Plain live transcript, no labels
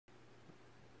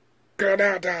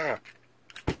Grenade!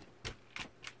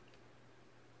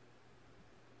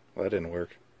 Well, that didn't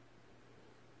work.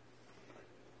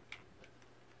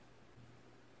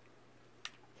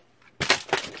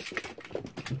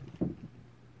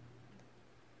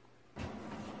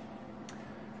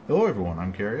 Hello everyone,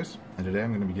 I'm Carius, and today I'm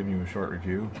going to be giving you a short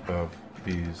review of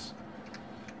these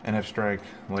NF Strike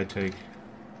light take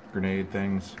grenade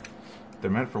things. They're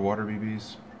meant for water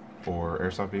BBs or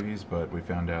airsoft BBs, but we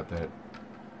found out that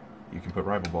you can put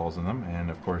rival balls in them, and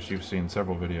of course you've seen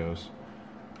several videos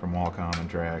from Wacom and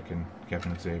Drac and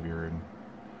Captain Xavier and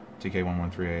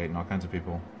TK1138 and all kinds of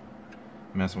people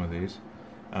messing with these.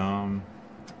 And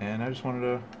I just wanted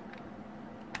to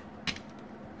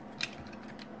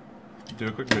do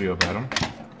a quick video about them,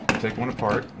 take one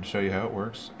apart and show you how it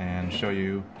works, and show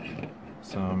you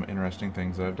some interesting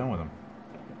things that I've done with them.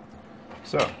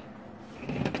 So,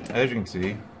 as you can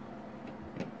see,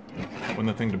 when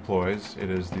the thing deploys, it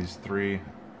is these three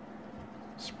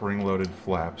spring-loaded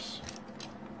flaps.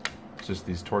 It's just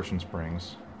these torsion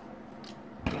springs,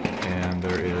 and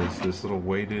there is this little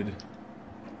weighted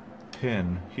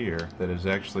pin here that is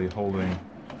actually holding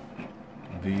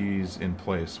these in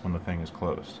place when the thing is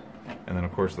closed. And then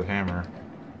of course the hammer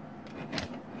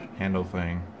handle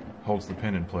thing holds the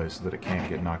pin in place so that it can't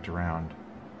get knocked around.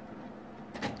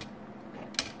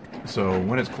 So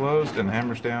when it's closed and the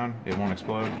hammer's down, it won't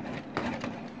explode.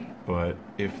 But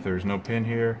if there's no pin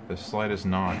here, the slightest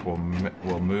knock will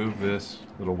move this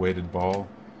little weighted ball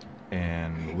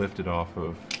and lift it off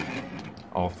of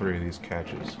all three of these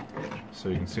catches. So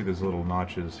you can see there's little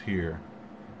notches here,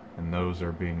 and those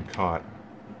are being caught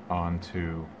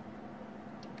onto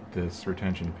this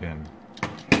retention pin.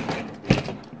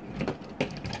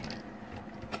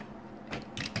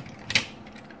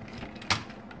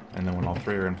 And then when all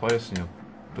three are in place, you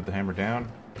put the hammer down,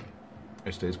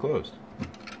 it stays closed.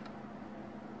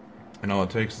 And all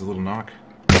it takes is a little knock,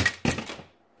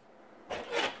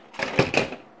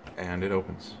 and it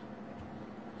opens.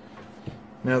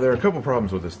 Now there are a couple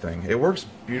problems with this thing. It works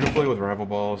beautifully with rival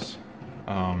balls,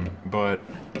 but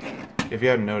if you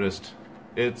haven't noticed,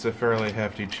 it's a fairly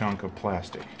hefty chunk of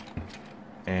plastic,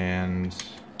 and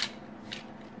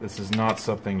this is not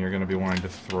something you're going to be wanting to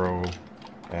throw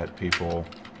at people,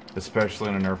 especially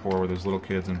in a Nerf war where there's little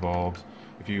kids involved.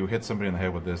 If you hit somebody in the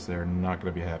head with this, they're not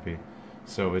going to be happy.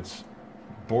 So it's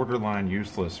borderline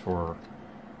useless for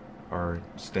our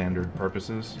standard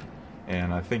purposes,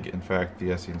 and I think in fact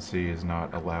the SNC is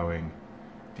not allowing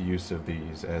the use of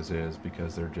these as is,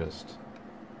 because they're just,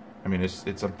 I mean,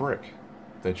 it's a brick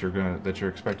that you're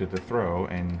expected to throw,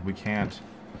 and we can't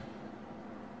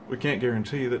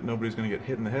guarantee that nobody's going to get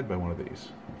hit in the head by one of these.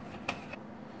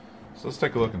 So let's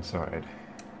take a look inside.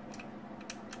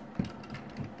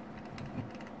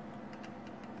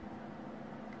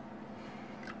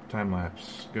 Time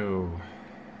lapse, go.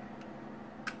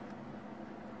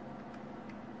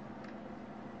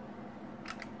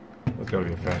 There's got to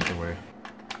be a faster way.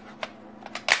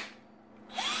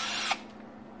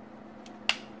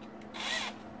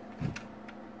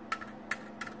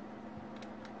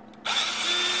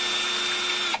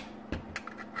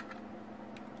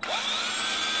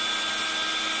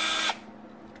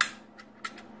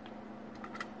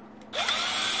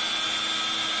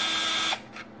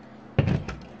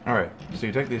 Alright, so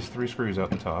you take these three screws out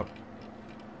the top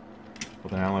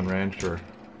with an Allen wrench or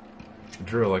a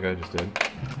drill like I just did,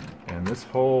 and this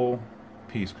whole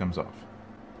piece comes off.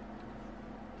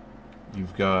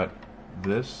 You've got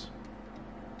this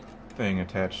thing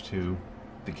attached to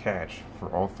the catch for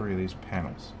all three of these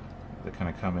panels that kind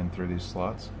of come in through these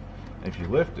slots. And if you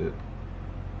lift it,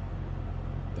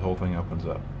 the whole thing opens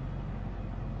up,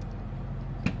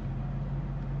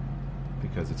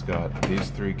 because it's got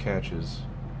these three catches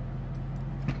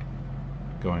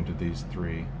going to these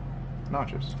three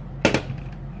notches.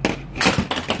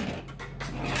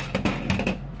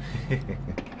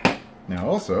 Now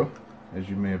also, as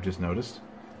you may have just noticed,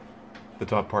 the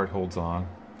top part holds on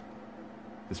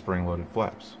the spring-loaded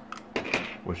flaps,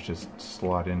 which just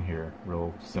slot in here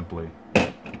real simply.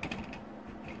 Let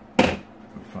me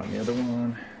find the other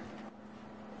one.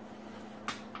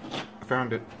 I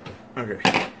found it.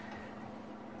 Okay.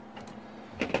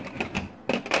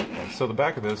 So the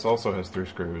back of this also has three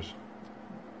screws,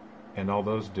 and all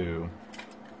those do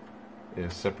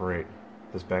is separate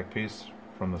this back piece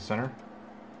from the center,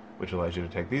 which allows you to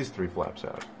take these three flaps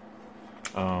out.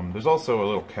 There's also a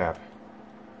little cap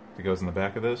that goes in the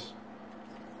back of this,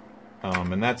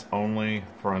 and that's only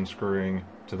for unscrewing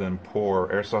to then pour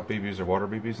airsoft BBs or water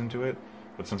BBs into it,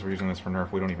 but since we're using this for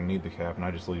Nerf, we don't even need the cap, and I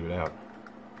just leave it out.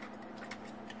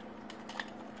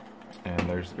 And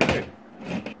there's the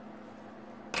grenade.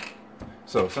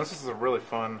 So, since this is a really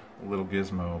fun little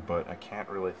gizmo, but I can't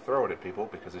really throw it at people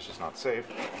because it's just not safe,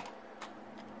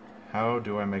 how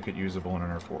do I make it usable in a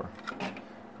Nerf war?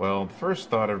 Well, the first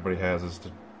thought everybody has is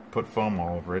to put foam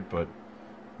all over it, but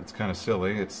it's kind of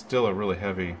silly. It's still a really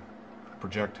heavy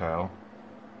projectile,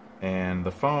 and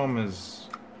the foam is,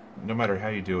 no matter how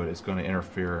you do it, it's going to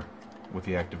interfere with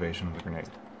the activation of the grenade.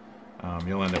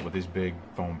 You'll end up with these big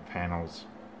foam panels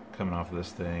coming off of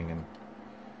this thing, and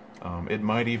it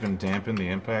might even dampen the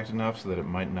impact enough so that it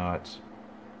might not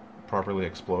properly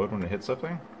explode when it hits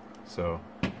something. So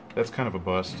that's kind of a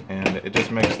bust, and it just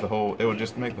makes the whole, it would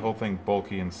just make the whole thing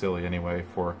bulky and silly anyway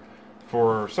for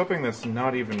something that's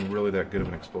not even really that good of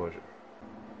an explosion.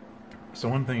 So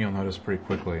one thing you'll notice pretty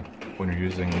quickly when you're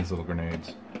using these little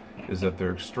grenades is that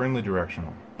they're extremely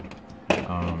directional.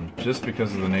 Just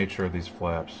because of the nature of these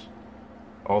flaps,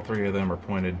 all three of them are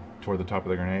pointed toward the top of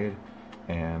the grenade,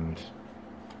 and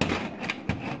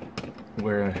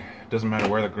it doesn't matter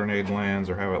where the grenade lands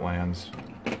or how it lands,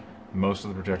 most of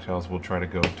the projectiles will try to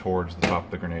go towards the top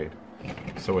of the grenade.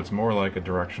 So it's more like a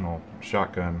directional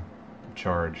shotgun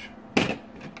charge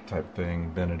type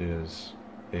thing than it is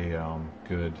a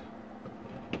good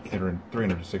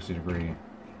 360 degree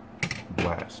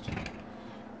blast.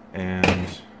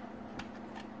 And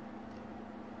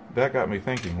that got me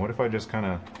thinking, what if I just kind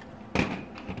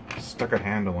of stuck a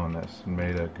handle on this and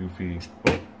made a goofy...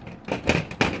 Oh,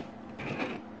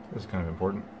 this is kind of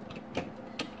important.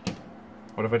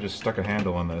 What if I just stuck a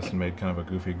handle on this and made kind of a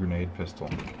goofy grenade pistol?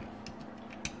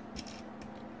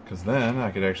 Because then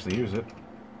I could actually use it,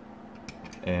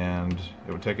 and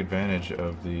it would take advantage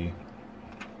of the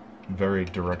very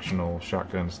directional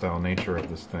shotgun style nature of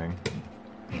this thing.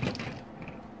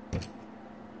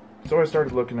 So I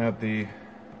started looking at the...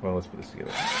 Well, let's put this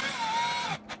together.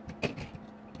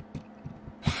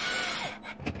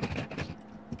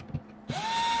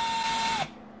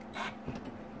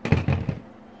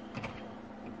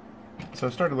 So I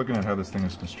started looking at how this thing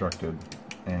is constructed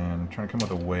and trying to come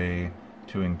up with a way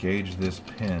to engage this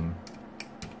pin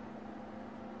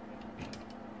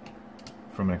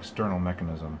from an external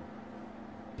mechanism.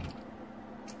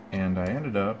 And I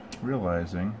ended up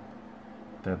realizing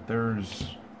that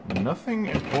there's nothing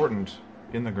important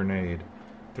in the grenade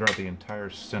throughout the entire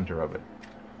center of it.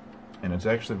 And it's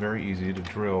actually very easy to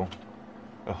drill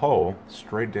a hole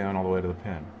straight down all the way to the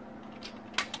pin.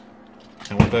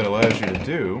 And what that allows you to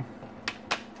do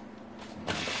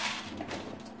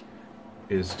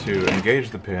is to engage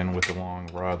the pin with a long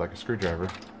rod like a screwdriver.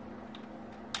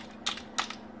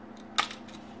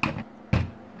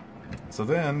 So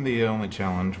then the only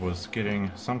challenge was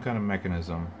getting some kind of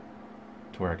mechanism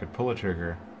to where I could pull a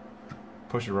trigger,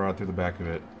 push a rod through the back of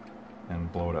it,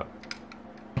 and blow it up.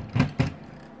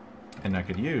 And I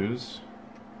could use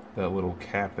that little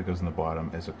cap that goes in the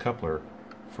bottom as a coupler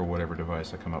for whatever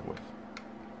device I come up with.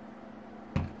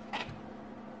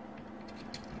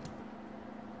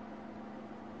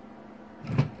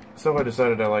 So I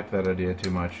decided I liked that idea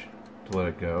too much to let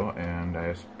it go, and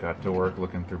I just got to work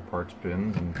looking through parts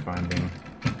bins and finding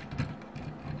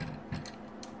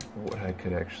what I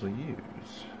could actually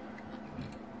use.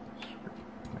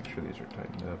 Make sure these are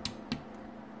tightened up.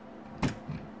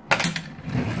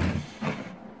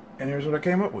 And here's what I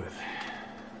came up with.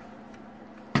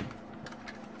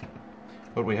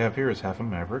 What we have here is half a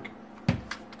Maverick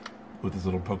with this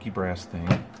little pokey brass thing,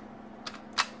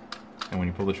 and when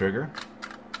you pull the trigger,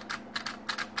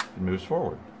 it moves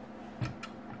forward.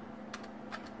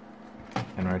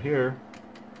 And right here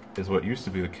is what used to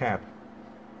be the cap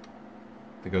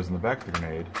that goes in the back of the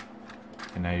grenade,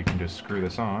 and now you can just screw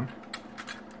this on.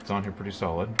 It's on here pretty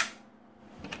solid.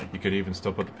 You could even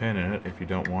still put the pin in it if you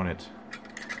don't want it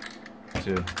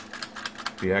to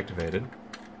be activated.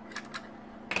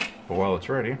 But while it's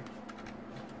ready,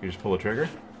 you just pull the trigger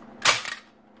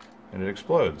and it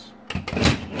explodes.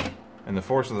 And the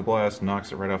force of the blast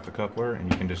knocks it right off the coupler, and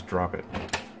you can just drop it.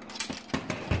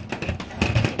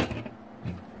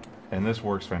 And this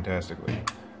works fantastically.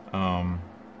 And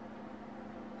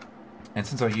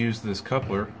since I use this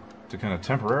coupler to kind of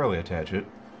temporarily attach it,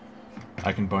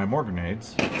 I can buy more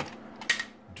grenades,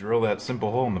 drill that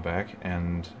simple hole in the back,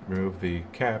 and remove the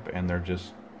cap, and they're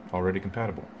just already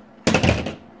compatible.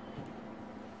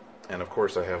 And of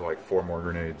course I have like 4 more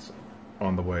grenades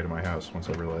on the way to my house once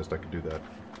I realized I could do that.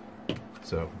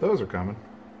 So those are common.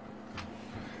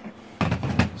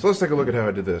 So let's take a look at how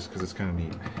I did this, because it's kind of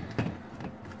neat.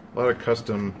 A lot of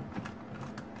custom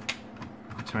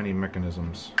tiny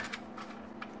mechanisms.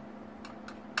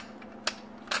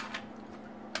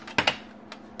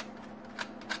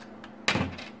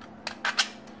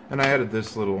 And I added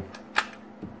this little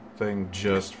thing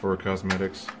just for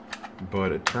cosmetics.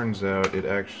 but it turns out it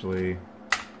actually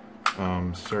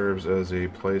serves as a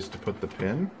place to put the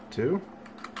pin too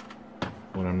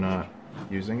when I'm not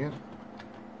using it.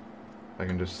 I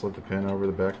can just slip the pin over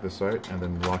the back of the sight and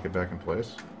then lock it back in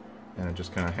place, and it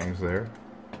just kind of hangs there.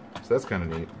 So that's kind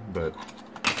of neat, but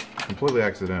completely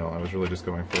accidental. I was really just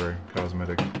going for a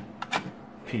cosmetic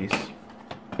piece.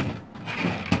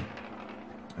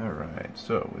 Alright,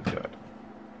 so we've got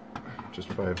just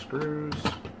 5 screws.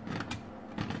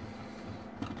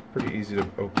 Pretty easy to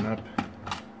open up.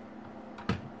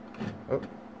 Oh,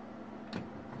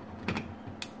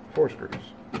 4 screws.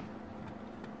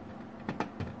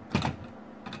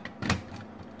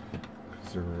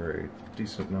 Because there were a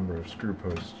decent number of screw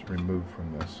posts removed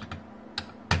from this.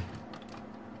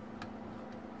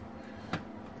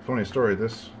 Funny story,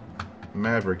 this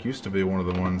Maverick used to be one of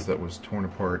the ones that was torn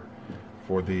apart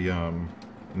for the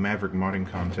Maverick modding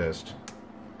contest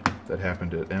that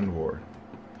happened at End War.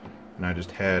 And I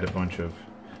just had a bunch of...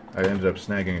 I ended up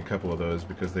snagging a couple of those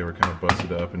because they were kind of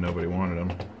busted up and nobody wanted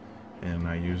them. And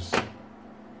I used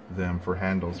them for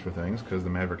handles for things because the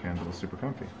Maverick handle is super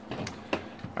comfy.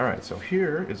 Alright, so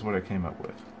here is what I came up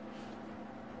with.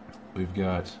 We've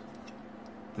got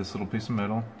this little piece of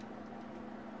metal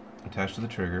attached to the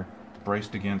trigger,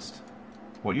 braced against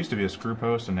what used to be a screw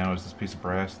post and now is this piece of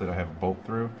brass that I have a bolt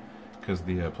through because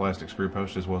the plastic screw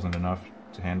post just wasn't enough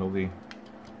to handle the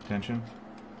tension.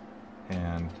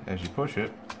 And as you push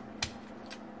it,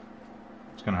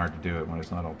 it's kind of hard to do it when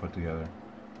it's not all put together,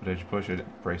 but as you push it,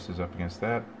 it braces up against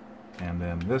that. And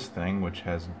then this thing, which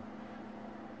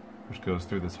goes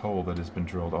through this hole that has been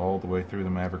drilled all the way through the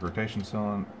Maverick rotation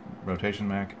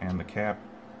mech, and the cap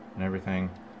and everything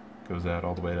goes out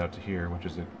all the way out to here, which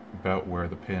is about where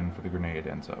the pin for the grenade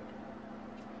ends up.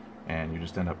 And you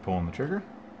just end up pulling the trigger,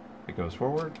 it goes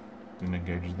forward, and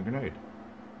engages the grenade.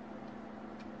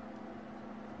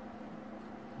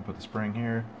 Put the spring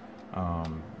here.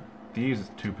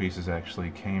 These 2 pieces actually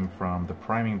came from the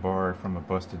priming bar from a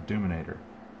busted Doominator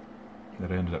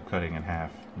that I ended up cutting in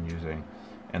half and using.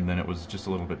 And then it was just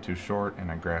a little bit too short,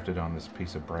 and I grafted on this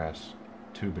piece of brass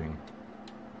tubing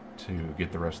to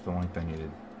get the rest of the length I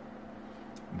needed.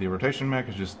 The rotation mech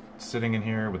is just sitting in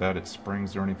here without its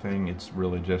springs or anything. It's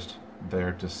really just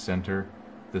there to center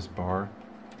this bar.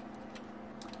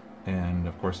 And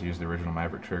of course I used the original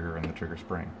Maverick trigger and the trigger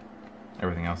spring.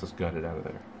 Everything else is gutted out of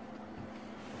there.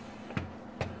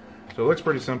 So it looks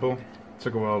pretty simple. It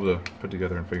took a while to put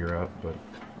together and figure out, but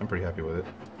I'm pretty happy with it.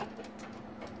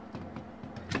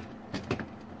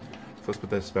 So let's put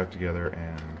this back together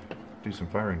and do some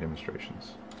firing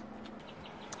demonstrations.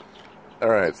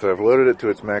 Alright, so I've loaded it to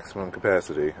its maximum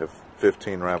capacity of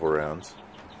 15 rifle rounds.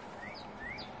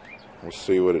 We'll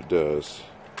see what it does.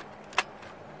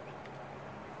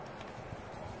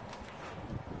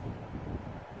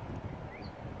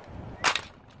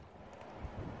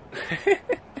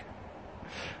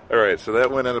 Alright, so that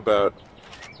went about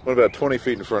 20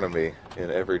 feet in front of me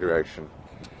in every direction.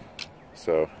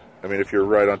 So, I mean, if you're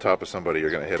right on top of somebody,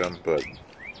 you're going to hit them, but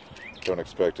don't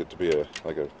expect it to be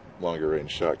like a longer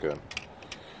range shotgun.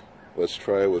 Let's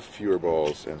try it with fewer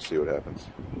balls and see what happens.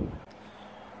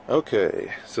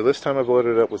 Okay, so this time I've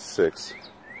loaded it up with 6,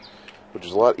 which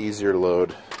is a lot easier to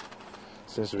load.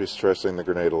 Seems to be stressing the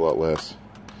grenade a lot less.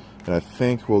 And I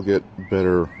think we'll get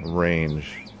better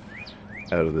range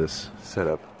out of this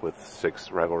setup with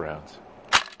 6 rifle rounds.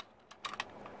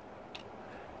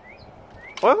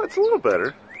 Well, it's a little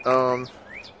better.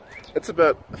 It's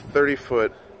about a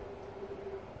 30-foot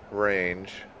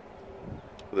range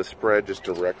with a spread just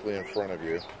directly in front of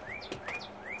you.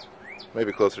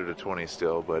 Maybe closer to 20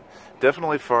 still, but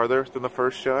definitely farther than the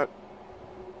first shot,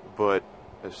 but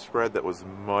a spread that was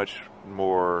much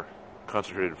more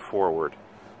concentrated forward,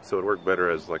 so it worked better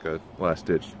as like a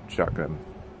last-ditch shotgun.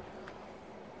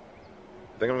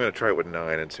 I think I'm going to try it with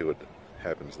 9 and see what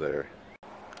happens there.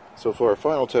 So for our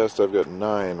final test, I've got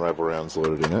 9 rifle rounds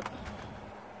loaded in it,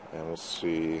 and we'll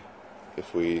see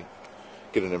if we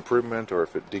get an improvement or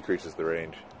if it decreases the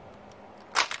range.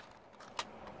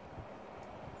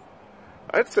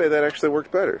 I'd say that actually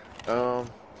worked better.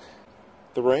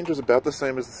 The range was about the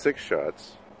same as the 6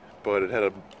 shots, but it had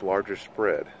a larger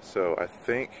spread. So I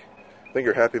think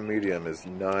your happy medium is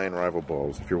 9 rifle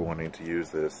balls if you're wanting to use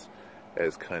this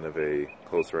as kind of a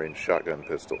close range shotgun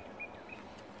pistol.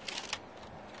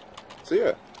 So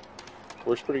yeah,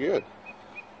 works pretty good.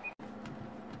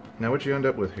 Now what you end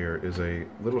up with here is a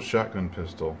little shotgun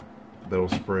pistol that'll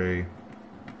spray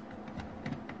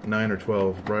 9 or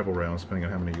 12 rifle rounds, depending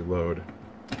on how many you load,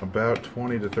 about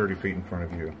 20 to 30 feet in front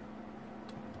of you.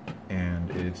 And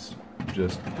it's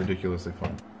just ridiculously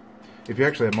fun. if you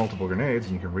actually have multiple grenades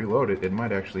and you can reload it, it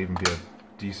might actually even be a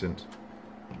decent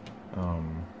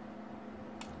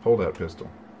holdout pistol,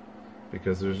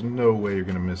 because there's no way you're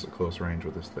going to miss at close range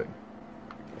with this thing.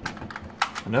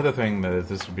 Another thing that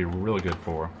this would be really good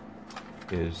for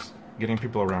is getting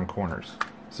people around corners.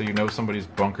 So you know somebody's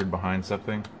bunkered behind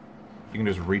something, you can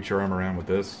just reach your arm around with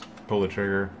this, pull the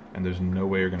trigger, and there's no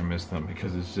way you're going to miss them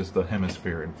because it's just the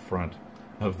hemisphere in front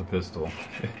of the pistol.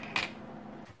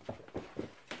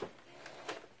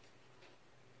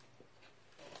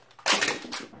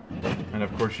 And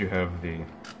of course you have the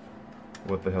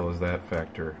what the hell is that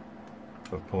factor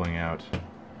of pulling out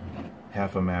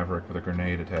half a Maverick with a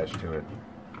grenade attached to it.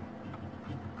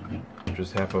 Which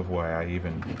is half of why I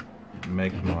even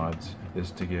make mods,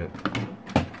 is to get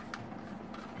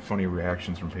funny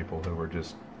reactions from people who were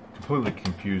just completely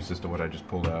confused as to what I just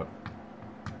pulled out.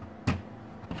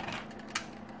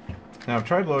 Now I've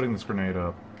tried loading this grenade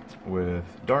up with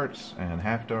darts and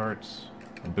half darts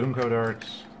and boomco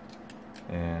darts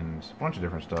and a bunch of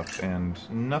different stuff, and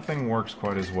nothing works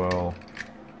quite as well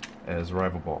as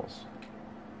rival balls.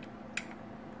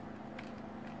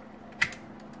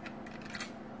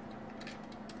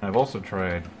 I've also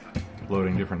tried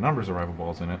loading different numbers of rival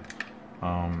balls in it.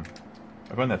 I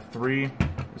find that 3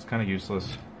 is kind of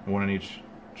useless, 1 in each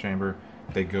chamber.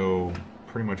 They go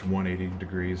pretty much 180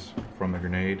 degrees from the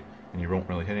grenade and you won't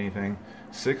really hit anything.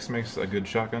 6 makes a good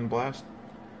shotgun blast,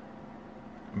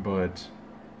 but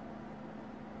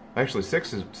actually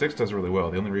 6 does really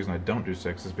well. The only reason I don't do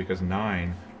 6 is because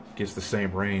 9 gets the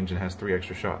same range and has 3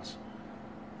 extra shots.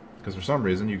 Because for some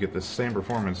reason you get the same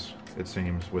performance, it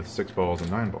seems, with 6 balls and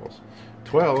 9 balls.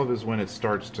 12 is when it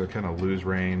starts to kind of lose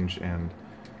range and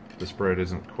the spread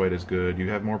isn't quite as good. You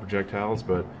have more projectiles,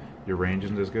 but your range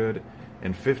isn't as good.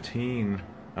 And 15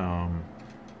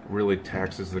 really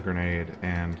taxes the grenade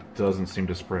and doesn't seem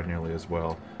to spread nearly as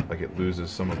well. Like, it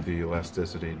loses some of the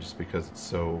elasticity just because it's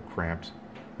so cramped.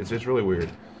 It's really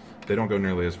weird. They don't go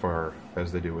nearly as far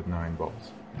as they do with 9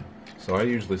 balls. So I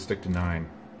usually stick to 9.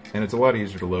 And it's a lot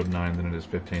easier to load 9 than it is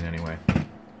 15 anyway.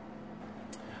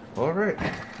 Alright,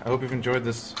 I hope you've enjoyed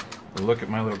this look at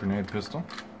my little grenade pistol.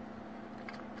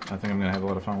 I think I'm going to have a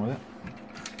lot of fun with it.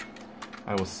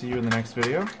 I will see you in the next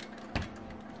video.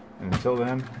 And until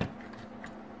then,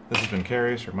 this has been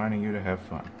Carius reminding you to have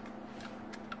fun.